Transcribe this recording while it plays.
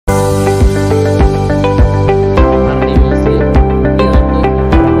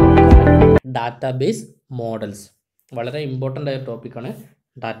Database models. വളരെ important ആയ ടോപ്പിക്കാണ്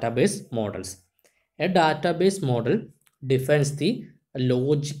database models. A database model defines the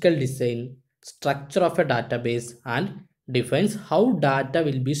logical design structure of A database and defines how data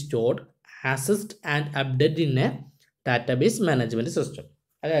will be stored, accessed and updated in A database management system.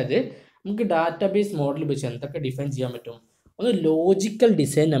 അതായത് നമുക്ക് database model വെച്ച് എന്തൊക്കെ define ചെയ്യാൻ പറ്റും? ഒന്ന് logical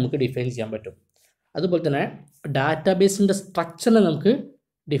design നമുക്ക് define ചെയ്യാൻ പറ്റും. അതുപോലെ തന്നെ ഡാറ്റാബേസിൻ്റെ സ്ട്രക്ചറിനെ നമുക്ക്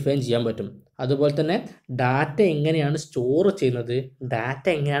ഡിഫൈൻ ചെയ്യാൻ പറ്റും. അതുപോലെ തന്നെ ഡാറ്റ എങ്ങനെയാണ് സ്റ്റോർ ചെയ്യുന്നത്, ഡാറ്റ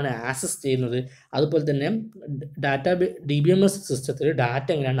എങ്ങനെയാണ് ആക്സസ് ചെയ്യുന്നത്, അതുപോലെ തന്നെ DBMS സിസ്റ്റത്തിൽ ഡാറ്റ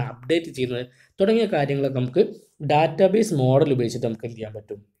എങ്ങനെയാണ് അപ്ഡേറ്റ് ചെയ്യുന്നത് തുടങ്ങിയ കാര്യങ്ങളൊക്കെ നമുക്ക് ഡാറ്റാബേസ് മോഡൽ ഉപയോഗിച്ചിട്ട് നമുക്ക് എന്ത് ചെയ്യാൻ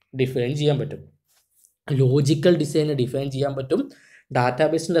പറ്റും? ഡിഫൈൻ ചെയ്യാൻ പറ്റും. ലോജിക്കൽ ഡിസൈന് ഡിഫൈൻ ചെയ്യാൻ പറ്റും,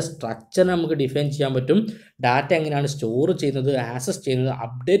 ഡാറ്റാബേസിൻ്റെ സ്ട്രക്ചർ നമുക്ക് ഡിഫൈൻ ചെയ്യാൻ പറ്റും, ഡാറ്റ എങ്ങനെയാണ് സ്റ്റോർ ചെയ്യുന്നത്, ആക്സസ് ചെയ്യുന്നത്,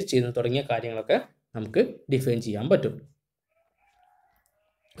 അപ്ഡേറ്റ് ചെയ്യുന്നത് തുടങ്ങിയ കാര്യങ്ങളൊക്കെ നമുക്ക് ഡിഫൈൻ ചെയ്യാൻ പറ്റും.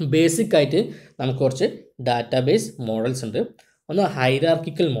 ബേസിക് ആയിട്ട് നമുക്ക് കുറച്ച് ഡാറ്റാബേസ് മോഡൽസ് ഉണ്ട്. ഒന്ന്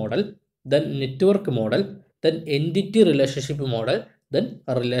hierarchical model, then network model, then entity relationship model, then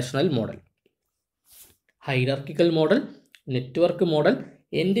relational model. Hierarchical model, network model,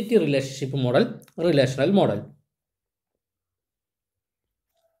 entity relationship model, relational model.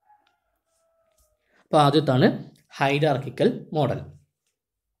 അപ്പോൾ ആദ്യത്താണ് hierarchical model.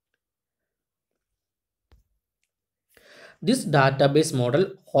 This database model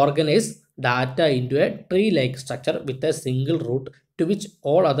organizes data into a tree-like structure with a single root to which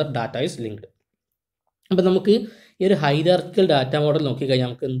all other data is linked. അപ്പോൾ നമുക്ക് ഈ ഒരു hierarchical data model നോക്കിക്കഴിഞ്ഞാൽ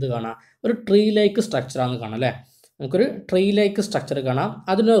നമുക്ക് എന്ത് കാണാം? ഒരു ട്രീ ലൈക്ക് സ്ട്രക്ചറാണെന്ന് കാണാം അല്ലേ? നമുക്കൊരു ട്രീ ലൈക്ക് സ്ട്രക്ചർ കാണാം.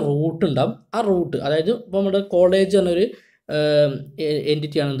 അതിന് റൂട്ട് ഉണ്ടാവും. ആ റൂട്ട്, അതായത് ഇപ്പോൾ നമ്മുടെ കോളേജ് എന്നൊരു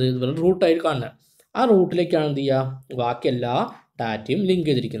എൻറ്റിറ്റിയാണ് എന്ത് റൂട്ടായിട്ട് കാണുന്നത്. ആ റൂട്ടിലേക്കാണ് എന്ത് ചെയ്യുക? ബാക്കി എല്ലാ ഡാറ്റയും ലിങ്ക്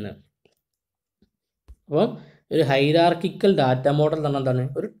ചെയ്തിരിക്കുന്നത്. അപ്പോൾ ഒരു ഹൈറാർക്കിക്കൽ ഡാറ്റ മോഡൽ എന്ന് പറഞ്ഞാൽ എന്താണ്?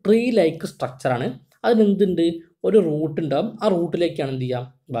 ഒരു ട്രീ ലൈക്ക് സ്ട്രക്ചറാണ്. അതിനെന്തുണ്ട്? ഒരു റൂട്ട് ഉണ്ടാവും. ആ റൂട്ടിലേക്കാണ് എന്ത് ചെയ്യുക?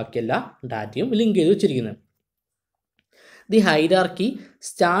 ബാക്കി എല്ലാ ഡാറ്റയും ലിങ്ക് ചെയ്ത് വെച്ചിരിക്കുന്നത്. The hierarchy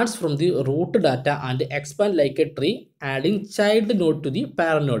starts from the root data and expand like A tree adding child node to the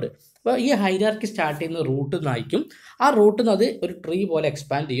parent node. അപ്പോൾ ഈ ഹൈറാർക്കി സ്റ്റാർട്ട് ചെയ്യുന്ന റൂട്ടിൽ നിന്നായിരിക്കും. ആ റൂട്ടിൽ നിന്ന് അത് ഒരു ട്രീ പോലെ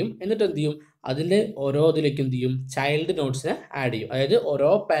എക്സ്പാൻഡ് ചെയ്യും. എന്നിട്ട് എന്ത് ചെയ്യും? അതിൻ്റെ ഓരോ ഇതിലേക്ക് എന്ത് ചെയ്യും? ചൈൽഡ് നോഡ്സിനെ ആഡ് ചെയ്യും. അതായത് ഓരോ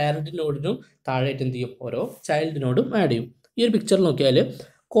പാരന്റ് നോഡിനും താഴെയായിട്ട് എന്ത് ചെയ്യും? ഓരോ ചൈൽഡ് നോഡും ആഡ് ചെയ്യും. ഈ ഒരു പിക്ചർ നോക്കിയാൽ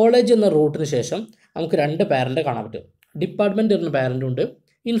കോളേജ് എന്ന റൂട്ടിന് ശേഷം നമുക്ക് രണ്ട് പാരന്റ് കാണാൻ പറ്റും. ഡിപ്പാർട്ട്മെൻറ്റ് എന്ന പാരന്റും ഉണ്ട്,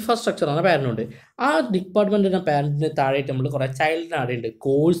 ഇൻഫ്രാസ്ട്രക്ചർ എന്ന പാരന്റും ഉണ്ട്. ആ ഡിപ്പാർട്ട്മെൻറ്റ് എന്ന പാരന്റിന് താഴെയായിട്ട് നമ്മൾ കുറേ ചൈൽഡിനെ ആഡ് ചെയ്യുന്നുണ്ട്.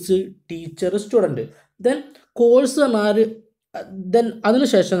 Course, teacher, student. Then course പറഞ്ഞാൽ ദെൻ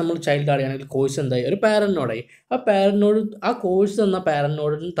അതിനുശേഷം നമ്മൾ ചൈൽഡ് ആഡ് ചെയ്യുകയാണെങ്കിൽ കോഴ്സ് എന്തായി? ഒരു പാരന്റ് നോഡായി. ആ പാരന്റ് നോഡ്, ആ കോഴ്സ് എന്ന പാരന്റ്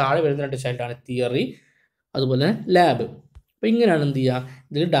നോഡിന് താഴെ വരുന്ന രണ്ട് ചൈൽഡാണ് തിയറി, അതുപോലെ തന്നെ ലാബ്. അപ്പോൾ ഇങ്ങനെയാണ് എന്ത് ചെയ്യുക?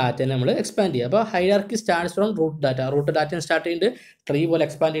 ഇതിൽ ഡാറ്റയെ നമ്മൾ എക്സ്പാൻഡ് ചെയ്യുക. അപ്പോൾ hierarchy starts from root data. Root data start ചെയ്യുന്നുണ്ട്, ട്രീ പോലെ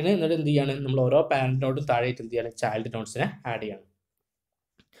എക്സ്പാൻഡ് ചെയ്യുന്നത്. എന്നിട്ട് എന്ത് ചെയ്യാണ്? നമ്മൾ ഓരോ പാരന്റ് നോഡും താഴെയായിട്ട് എന്ത് ചെയ്യാണ്? ചൈൽഡ് നോഡ്സിനെ ആഡ് ചെയ്യണം.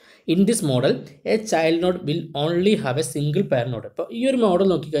 In this model A child node will only have A single parent node. ഇപ്പോൾ ഈ ഒരു മോഡൽ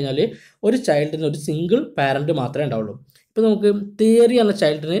നോക്കിക്കഴിഞ്ഞാൽ ഒരു ചൈൽഡിന് ഒരു സിംഗിൾ പാരന്റ് മാത്രമേ ഉണ്ടാവുള്ളൂ. ഇപ്പോൾ നമുക്ക് തിയറി എന്ന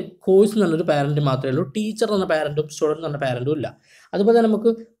ചൈൽഡിന് കോഴ്സ് എന്ന് പറഞ്ഞൊരു പാരന്റ് മാത്രമേ ഉള്ളൂ. ടീച്ചർ എന്ന പാരന്റും സ്റ്റുഡൻറ്റ് എന്ന് പറഞ്ഞ പാരന്റും ഇല്ല. അതുപോലെ തന്നെ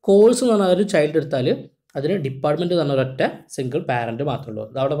നമുക്ക് കോഴ്സ് എന്ന് പറഞ്ഞ ഒരു ചൈൽഡ് എടുത്താൽ അതിന് ഡിപ്പാർട്ട്മെൻറ്റ് എന്ന് പറഞ്ഞ ഒരൊറ്റ സിംഗിൾ പാരന്റ് മാത്രമേ ഉള്ളൂ.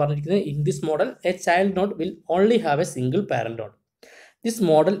 അതവിടെ പറഞ്ഞിരിക്കുന്നത് in this model A child node will only have A single parent node. This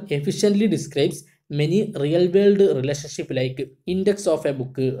model efficiently describes many real world relationship like index of A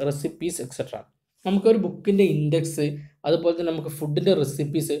book, recipes etcetera. നമുക്കൊരു ബുക്കിൻ്റെ index, അതുപോലെ തന്നെ നമുക്ക് ഫുഡിൻ്റെ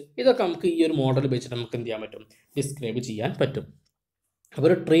റെസിപ്പീസ്, ഇതൊക്കെ നമുക്ക് ഈ ഒരു മോഡൽ വെച്ചിട്ട് നമുക്ക് എന്ത് ചെയ്യാൻ പറ്റും? ഡിസ്ക്രൈബ് ചെയ്യാൻ പറ്റും. അപ്പോൾ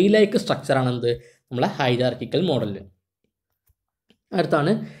ഒരു ട്രീ ലൈക്ക് സ്ട്രക്ചറാണ് എന്ത്? നമ്മളെ ഹൈറാർക്കിക്കൽ മോഡൽ.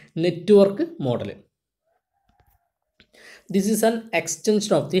 അടുത്താണ് network model. This is an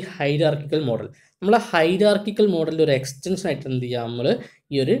extension of the hierarchical model. നമ്മളെ ഹൈറാർക്കിക്കൽ മോഡലിൻ്റെ ഒരു എക്സ്റ്റൻഷൻ ആയിട്ട് എന്ത് ചെയ്യാം? നമ്മൾ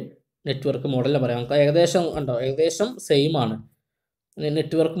ഈ ഒരു നെറ്റ്വർക്ക് മോഡലിനെ പറയാം. നമുക്ക് ഏകദേശം ഉണ്ടോ? ഏകദേശം സെയിം ആണ്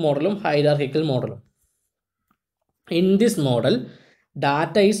നെറ്റ്വർക്ക് മോഡലും ഹൈറാർക്കിക്കൽ മോഡലും. In this model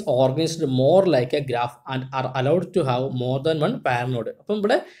data is organised more like A graph and are allowed to have more than one parent node. അപ്പം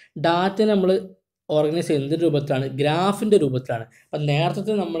ഇവിടെ ഡാറ്റ നമ്മൾ ഓർഗനൈസ് ചെയ്യുന്ന രൂപത്തിലാണ്? ഗ്രാഫിൻ്റെ രൂപത്തിലാണ്. അപ്പം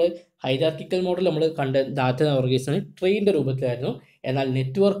നേരത്തെ നമ്മൾ ഹൈറാർക്കിക്കൽ മോഡൽ നമ്മൾ കണ്ട ഡാറ്റ ഓർഗനൈസ് ചെയ്യുന്നത് ട്രീൻ്റെ രൂപത്തിലായിരുന്നു. എന്നാൽ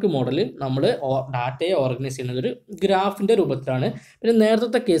നെറ്റ്വർക്ക് മോഡൽ നമ്മൾ ഡാറ്റയെ ഓർഗനൈസ് ചെയ്യുന്നത് ഒരു ഗ്രാഫിൻ്റെ രൂപത്തിലാണ്. പിന്നെ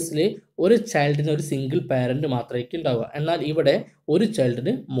നേരത്തെ കേസിൽ ഒരു ചൈൽഡിന് ഒരു സിംഗിൾ പാരന്റ് മാത്രമായിരിക്കും ഉണ്ടാവുക. എന്നാൽ ഇവിടെ ഒരു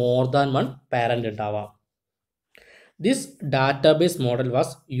ചൈൽഡിന് മോർ ദാൻ വൺ പാരന്റ് ഉണ്ടാവാം. This database model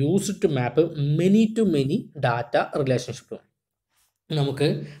was used to map many to many data relationship. നമുക്ക്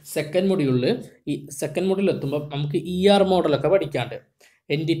സെക്കൻഡ് മൊഡ്യൂളിൽ എത്തുമ്പോൾ നമുക്ക് ER മോഡലൊക്കെ പഠിക്കാണ്ട്,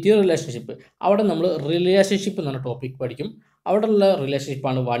 എൻറ്റിറ്റി റിലേഷൻഷിപ്പ്. അവിടെ നമ്മൾ റിലേഷൻഷിപ്പ് എന്ന് പറഞ്ഞ ടോപ്പിക് പഠിക്കും. അവിടെയുള്ള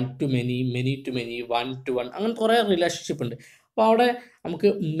റിലേഷൻഷിപ്പാണ് 1 to many, many to many, 1 to 1, അങ്ങനെ കുറേ റിലേഷൻഷിപ്പ് ഉണ്ട്. അപ്പോൾ അവിടെ നമുക്ക്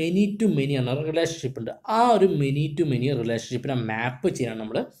മെനി ടു മെനി എന്ന റിലേഷൻഷിപ്പ് ഉണ്ട്. ആ ഒരു മെനി ടു മെനി റിലേഷൻഷിപ്പിനെ മാപ്പ് ചെയ്യാൻ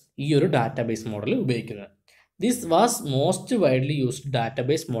നമ്മൾ ഈ ഒരു ഡാറ്റാബേസ് മോഡൽ ഉപയോഗിക്കുന്നത്. This was most widely used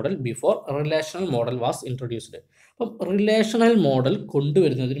database model before relational model was introduced. അപ്പം റിലേഷണൽ മോഡൽ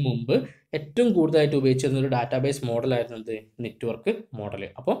കൊണ്ടുവരുന്നതിന് മുമ്പ് ഏറ്റവും കൂടുതലായിട്ട് ഉപയോഗിച്ചിരുന്ന ഒരു ഡാറ്റാബേസ് മോഡലായിരുന്നത് നെറ്റ്വർക്ക് മോഡൽ.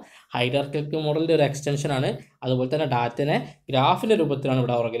 അപ്പോൾ ഹൈറാർക്കിക്കൽ മോഡലിൻ്റെ ഒരു എക്സ്റ്റൻഷനാണ്. അതുപോലെ തന്നെ ഡാറ്റനെ ഗ്രാഫിൻ്റെ രൂപത്തിലാണ്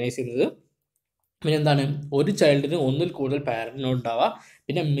ഇവിടെ ഓർഗനൈസ് ചെയ്തത്. പിന്നെ എന്താണ്, ഒരു ചൈൽഡിന് ഒന്നിൽ കൂടുതൽ പാരൻറ്റിനോട് ഉണ്ടാവുക.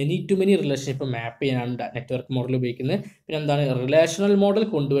 പിന്നെ മെനി ടു മെനി റിലേഷൻഷിപ്പ് മാപ്പ് ചെയ്യാനാണ് നെറ്റ്വർക്ക് മോഡൽ ഉപയോഗിക്കുന്നത്. പിന്നെ എന്താണ്, റിലേഷണൽ മോഡൽ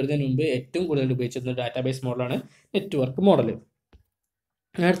കൊണ്ടുവരുന്നതിന് മുമ്പ് ഏറ്റവും കൂടുതൽ ഉപയോഗിച്ചിരുന്ന ഡാറ്റാബേസ് മോഡലാണ് നെറ്റ്വർക്ക് മോഡൽ.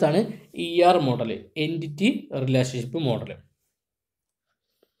 അടുത്താണ് ER model, entity relationship model.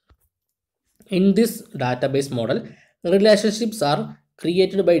 In this database model, relationships are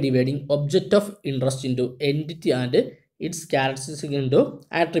created by dividing object of interest into entity and its characteristics into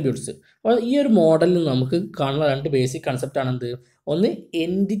attributes. അപ്പോൾ ഈ ഒരു മോഡലിൽ നമുക്ക് കാണുന്ന രണ്ട് ബേസിക് കൺസെപ്റ്റ് ആണെന്ത്, ഒന്ന്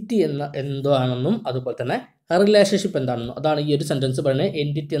എൻറ്റിറ്റി എന്താണെന്നും അതുപോലെ തന്നെ റിലേഷൻഷിപ്പ് എന്താണെന്നും. അതാണ് ഈ ഒരു സെൻറ്റൻസ് പറയുന്നത്.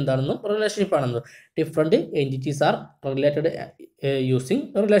 എൻറ്റിറ്റി എന്താണെന്നും റിലേഷൻഷിപ്പ് ആണെന്നും. Different entities are related using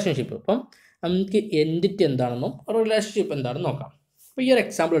relationship. അപ്പം നമുക്ക് എൻറ്റിറ്റി എന്താണെന്നും റിലേഷൻഷിപ്പ് എന്താണെന്ന് നോക്കാം. അപ്പോൾ ഈ ഒരു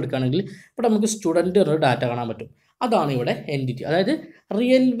എക്സാമ്പിൾ എടുക്കുകയാണെങ്കിൽ ഇവിടെ നമുക്ക് സ്റ്റുഡൻറ്റ് എന്നൊരു ഡാറ്റ കാണാൻ പറ്റും. അതാണ് ഇവിടെ എൻറ്റിറ്റി. അതായത്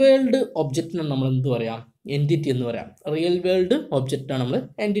റിയൽ വേൾഡ് ഒബ്ജക്റ്റിനാണ് നമ്മൾ എന്ത് പറയാം, എൻറ്റിറ്റി എന്ന് പറയാം. റിയൽ വേൾഡ് ഒബ്ജക്റ്റാണ് നമ്മൾ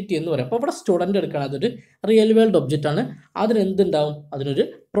എൻറ്റിറ്റി എന്ന് പറയാം. അപ്പോൾ ഇവിടെ സ്റ്റുഡൻറ്റ് എടുക്കുകയാണ്, അതൊരു റിയൽ വേൾഡ് ഒബ്ജക്റ്റാണ്. അതിന് എന്തുണ്ടാവും, അതിനൊരു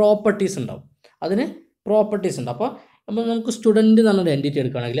പ്രോപ്പർട്ടീസ് ഉണ്ടാവും. അപ്പോൾ നമുക്ക് സ്റ്റുഡൻറ്റ് എന്ന് പറഞ്ഞൊരു എൻറ്റിറ്റി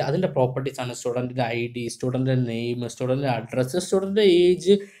എടുക്കുകയാണെങ്കിൽ അതിൻ്റെ പ്രോപ്പർട്ടീസാണ് സ്റ്റുഡൻറ്റിൻ്റെ ID, സ്റ്റുഡൻറ്റിൻ്റെ നെയിം, സ്റ്റുഡൻറ്റിൻ്റെ അഡ്രസ്സ്, സ്റ്റുഡൻറ്റിൻ്റെ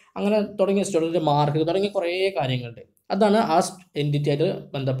ഏജ്, അങ്ങനെ തുടങ്ങിയ സ്റ്റുഡൻറ്റിൻ്റെ മാർക്ക് തുടങ്ങിയ കുറേ കാര്യങ്ങളുണ്ട്. അതാണ് ആ എൻറ്റിറ്റി ആയിട്ട്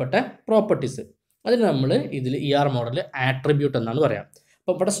ബന്ധപ്പെട്ട പ്രോപ്പർട്ടീസ്. അതിന് നമ്മൾ ഇതിൽ ER മോഡൽ ആട്രിബ്യൂട്ട് എന്നാണ് പറയാം.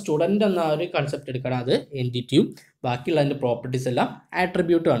 അപ്പോൾ ഇവിടെ സ്റ്റുഡൻറ്റ് എന്ന ഒരു കൺസെപ്റ്റ് എടുക്കണം, അത് എൻറ്റിറ്റിയും ബാക്കിയുള്ള അതിൻ്റെ പ്രോപ്പർട്ടീസ് എല്ലാം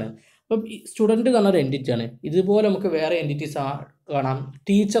ആട്രിബ്യൂട്ടും ആണ്. അപ്പം ഈ സ്റ്റുഡൻറ്റ് എന്ന് പറഞ്ഞൊരു എൻറ്റിറ്റിയാണ്. ഇതുപോലെ നമുക്ക് വേറെ എൻറ്റിറ്റീസ് കാണാം.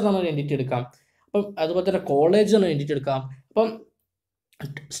 ടീച്ചർ എന്ന് പറഞ്ഞൊരു എൻറ്റിറ്റി എടുക്കാം. അപ്പം അതുപോലെ തന്നെ കോളേജ് എന്ന എൻറ്റിറ്റി എടുക്കാം. അപ്പം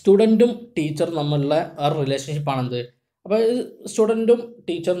സ്റ്റുഡൻറ്റും ടീച്ചറും തമ്മിലുള്ള ആ റിലേഷൻഷിപ്പാണെന്ത്, അപ്പോൾ സ്റ്റുഡൻറ്റും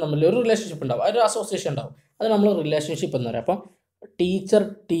ടീച്ചറും തമ്മിൽ ഒരു റിലേഷൻഷിപ്പ് ഉണ്ടാവും, ഒരു അസോസിയേഷൻ ഉണ്ടാവും. അത് നമ്മൾ റിലേഷൻഷിപ്പ് എന്ന് പറയാം. അപ്പം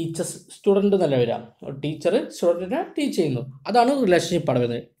ടീച്ചേഴ്സ് സ്റ്റുഡൻറ്റ് എന്നല്ല വരാം, ടീച്ചർ സ്റ്റുഡൻറ്റിനെ ടീച്ച് ചെയ്യുന്നു, അതാണ് റിലേഷൻഷിപ്പാണ്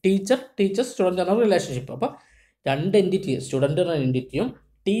വരുന്നത്. ടീച്ചർ സ്റ്റുഡൻറ്റ് എന്ന റിലേഷൻഷിപ്പ്. അപ്പോൾ രണ്ട് എൻറ്റിറ്റി, സ്റ്റുഡൻറ്റ് എന്ന എൻറ്റിറ്റിയും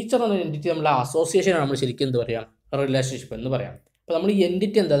ടീച്ചർ എന്ന എൻറ്റിറ്റി നമ്മളെ അസോസിയേഷനാണ് നമ്മൾ ശരിക്കും എന്ത് പറയാം, റിലേഷൻഷിപ്പ് എന്ന് പറയാം. അപ്പോൾ നമ്മൾ ഈ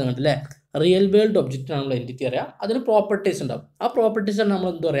എൻറ്റിറ്റി എന്താണെന്ന് കണ്ടില്ലേ, റിയൽ വേൾഡ് ഒബ്ജക്റ്റാണ് നമ്മൾ എൻറ്റിറ്റി അറിയാം. അതിന് പ്രോപ്പർട്ടീസ് ഉണ്ടാവും. ആ പ്രോപ്പർട്ടീസാണ് നമ്മൾ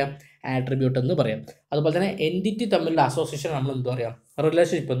എന്ത് പറയാം, ആട്രിബ്യൂട്ട് എന്ന് പറയാം. അതുപോലെ തന്നെ എൻറ്റിറ്റി തമ്മിലുള്ള അസോസിയേഷൻ നമ്മൾ എന്ത് പറയാം,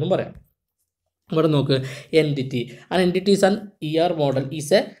 റിലേഷൻഷിപ്പ് എന്നും പറയാം. ഇവിടെ നോക്ക്, entity and entities and ER model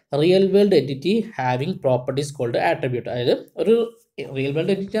is A real world entity having properties called attribute. അതായത് ഒരു റിയൽ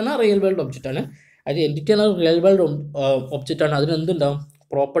വേൾഡ് എൻറ്റിറ്റി ആണ്, റിയൽ വേൾഡ് ഒബ്ജക്റ്റ് ആണ്. അതായത് എൻറ്റിറ്റി ആണ്, റിയൽ വേൾഡ് ഒബ്ജക്റ്റ് ആണ്. അതിന് എന്തുണ്ടാവും,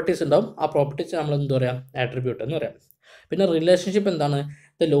 പ്രോപ്പർട്ടീസ് ഉണ്ടാവും. ആ പ്രോപ്പർട്ടീസ് നമ്മൾ എന്ത് പറയാം, ആട്രിബ്യൂട്ട് എന്ന് പറയാം. പിന്നെ റിലേഷൻഷിപ്പ് എന്താണ്,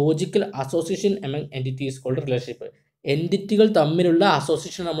 the logical association among entities called relationship. എൻറ്റിറ്റികൾ തമ്മിലുള്ള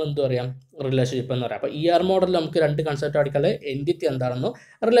അസോസിയേഷൻ നമ്മൾ എന്ത് പറയാം, റിലേഷൻഷിപ്പ് എന്ന് പറയാം. അപ്പോൾ ER മോഡലിൽ നമുക്ക് രണ്ട് കൺസെപ്റ്റ് അടിക്കാതെ എൻറ്റിറ്റി എന്താണെന്നോ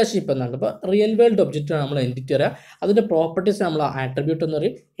റിലേഷൻഷിപ്പ് എന്നാണ്. അപ്പോൾ റിയൽ വേൾഡ് ഒബ്ജക്റ്റാണ് നമ്മൾ എൻറ്റിറ്റി പറയാം. അതിൻ്റെ പ്രോപ്പർട്ടീസ് നമ്മൾ ആട്രിബ്യൂട്ട് എന്ന്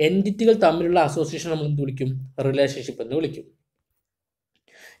പറയും. എൻറ്റിറ്റികൾ തമ്മിലുള്ള അസോസിയേഷൻ നമ്മൾ എന്ത് വിളിക്കും, റിലേഷൻഷിപ്പ് എന്ന് വിളിക്കും.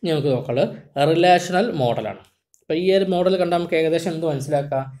 ഇനി നമുക്ക് നോക്കാനുള്ളത് റിലേഷണൽ മോഡലാണ്. അപ്പോൾ ഈ ഒരു മോഡൽ കണ്ടാൽ നമുക്ക് ഏകദേശം എന്ത്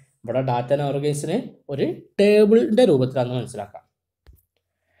മനസ്സിലാക്കാം, ഇവിടെ ഡാറ്റ ഓർഗനൈസിന് ഒരു ടേബിളിൻ്റെ രൂപത്തിലാണെന്ന് മനസ്സിലാക്കാം.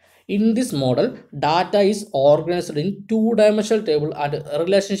 In this model, data is organized in two-dimensional table and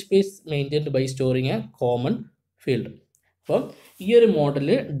relationship is maintained by storing a common field. അപ്പം ഈ ഒരു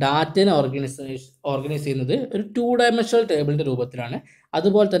മോഡലിൽ ഡാറ്റനെ ഓർഗനൈസ് ചെയ്യുന്നത് ഒരു 2-dimensional ടേബിളിൻ്റെ രൂപത്തിലാണ്.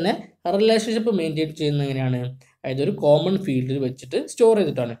 അതുപോലെ തന്നെ റിലേഷൻഷിപ്പ് മെയിൻറ്റെയിൻ ചെയ്യുന്നത് എങ്ങനെയാണ്, അതായത് ഒരു കോമൺ ഫീൽഡിൽ വെച്ചിട്ട് സ്റ്റോർ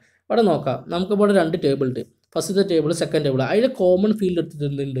ചെയ്തിട്ടാണ്. ഇവിടെ നോക്കാം, നമുക്കിവിടെ രണ്ട് ടേബിൾ ഉണ്ട്. ഫസ്റ്റത്തെ ടേബിൾ, സെക്കൻഡ് ടേബിൾ. അതിൽ കോമൺ ഫീൽഡ് എടുത്തിട്ട്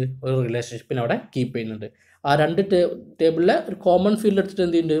എന്തുണ്ട്, ഒരു റിലേഷൻഷിപ്പിനെ അവിടെ കീപ്പ് ചെയ്യുന്നുണ്ട്. ആ രണ്ട് ടേബിളിലെ ഒരു കോമൺ ഫീൽഡ് എടുത്തിട്ട്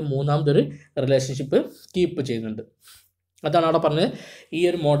എന്ത് ചെയ്യുന്നുണ്ട്, മൂന്നാമതൊരു റിലേഷൻഷിപ്പ് കീപ്പ് ചെയ്യുന്നുണ്ട്. അതാണ് അവിടെ പറഞ്ഞത്. ഈ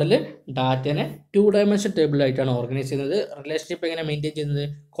ഒരു മോഡൽ ഡാറ്റനെ 2-dimensional ടേബിളായിട്ടാണ് ഓർഗനൈസ് ചെയ്യുന്നത്. റിലേഷൻഷിപ്പ് എങ്ങനെ മെയിൻറ്റെയിൻ ചെയ്യുന്നത്,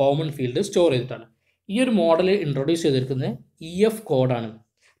 കോമൺ ഫീൽഡ് സ്റ്റോർ ചെയ്തിട്ടാണ്. ഈ ഒരു മോഡൽ ഇൻട്രൊഡ്യൂസ് ചെയ്തിരിക്കുന്നത് EF കോഡാണ്.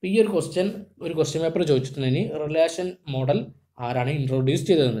 അപ്പോൾ ഈ ഒരു ക്വസ്റ്റ്യൻ പേപ്പർ ചോദിച്ചിട്ടുണ്ടെങ്കിൽ റിലേഷൻ മോഡൽ ആരാണ് ഇൻട്രൊഡ്യൂസ്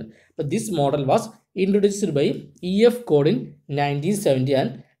ചെയ്തതെന്ന്. അപ്പോൾ this model was introduced by EF code in 1970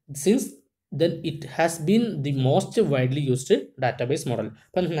 and since then it has been the most widely used database model.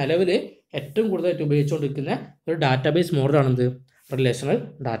 അപ്പം നിലവിൽ ഏറ്റവും കൂടുതലായിട്ട് ഉപയോഗിച്ചുകൊണ്ടിരിക്കുന്ന ഒരു ഡാറ്റാബേസ് മോഡലാണെന്ത്, റിലേഷണൽ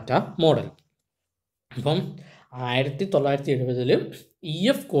ഡാറ്റ മോഡൽ. അപ്പം 1970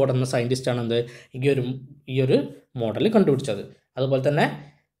 EF കോഡ് എന്ന സയൻറ്റിസ്റ്റാണെന്ത് ഈ ഒരു മോഡൽ കണ്ടുപിടിച്ചത്. അതുപോലെ തന്നെ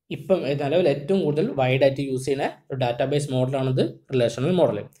ഇപ്പം നിലവിൽ ഏറ്റവും കൂടുതൽ വൈഡായിട്ട് യൂസ് ചെയ്യുന്ന ഒരു database മോഡലാണിത്, relational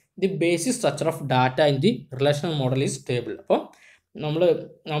model. The basic structure of data in the relational model is table. അപ്പം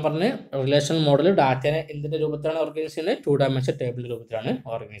ഞാൻ പറഞ്ഞ റിലേഷണൽ മോഡൽ ഡാറ്റനെ എന്തിൻ്റെ രൂപത്തിലാണ് ഓർഗനൈസ് ചെയ്യുന്നത്? 2 ഡയമെൻഷൻ ടേബിൾ രൂപത്തിലാണ്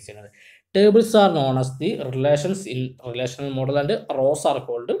ഓർഗനൈസ് ചെയ്യുന്നത്. Tables R known as the relations in relational model and rose are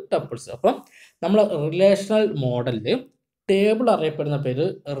called tuples. അപ്പം നമ്മൾ റിലേഷണൽ മോഡലിൽ ടേബിൾ അറിയപ്പെടുന്ന പേര്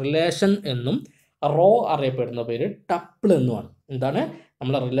റിലേഷൻ എന്നും റോ അറിയപ്പെടുന്ന പേര് ടപ്പിൾ എന്നുമാണ്. എന്താണ്?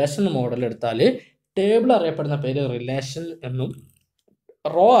 നമ്മൾ റിലേഷൻ മോഡൽ എടുത്താൽ ടേബിൾ അറിയപ്പെടുന്ന പേര് റിലേഷൻ എന്നും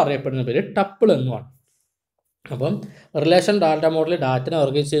റോ അറിയപ്പെടുന്ന പേര് ടപ്പിൾ എന്നുമാണ്. അപ്പം റിലേഷൻ ഡാറ്റ മോഡൽ ഡാറ്റനെ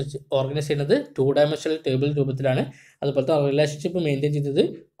ഓർഗനൈസ് ചെയ്യുന്നത് 2 ഡയമെൻഷണൽ ടേബിൾ രൂപത്തിലാണ്. അതുപോലത്തെ റിലേഷൻഷിപ്പ് മെയിൻറ്റെയിൻ ചെയ്തത്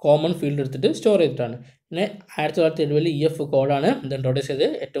കോമൺ ഫീൽഡ് എടുത്തിട്ട് സ്റ്റോർ ചെയ്തിട്ടാണ്. പിന്നെ 1970 EF കോഡാണ് ഇത് ഇൻട്രോഡ്യൂസ് ചെയ്ത്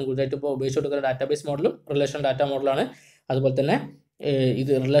ഏറ്റവും കൂടുതലായിട്ട് ഇപ്പോൾ ഉപയോഗിച്ച് കൊടുക്കുന്ന ഡാറ്റാബേസ് മോഡലും റിലേഷൻ ഡാറ്റ മോഡലാണ്. അതുപോലെ തന്നെ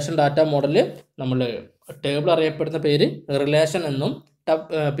ഇത് റിലേഷൻ ഡാറ്റ മോഡലിൽ നമ്മൾ ടേബിൾ അറിയപ്പെടുന്ന പേര് റിലേഷൻ എന്നും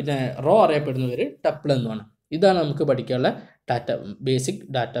പിന്നെ റോ അറിയപ്പെടുന്ന പേര് ടപ്പിൾ എന്നുമാണ്. ഇതാണ് നമുക്ക് പഠിക്കാനുള്ള ബേസിക്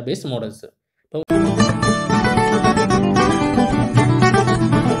ഡാറ്റാബേസ് മോഡൽസ്. അപ്പം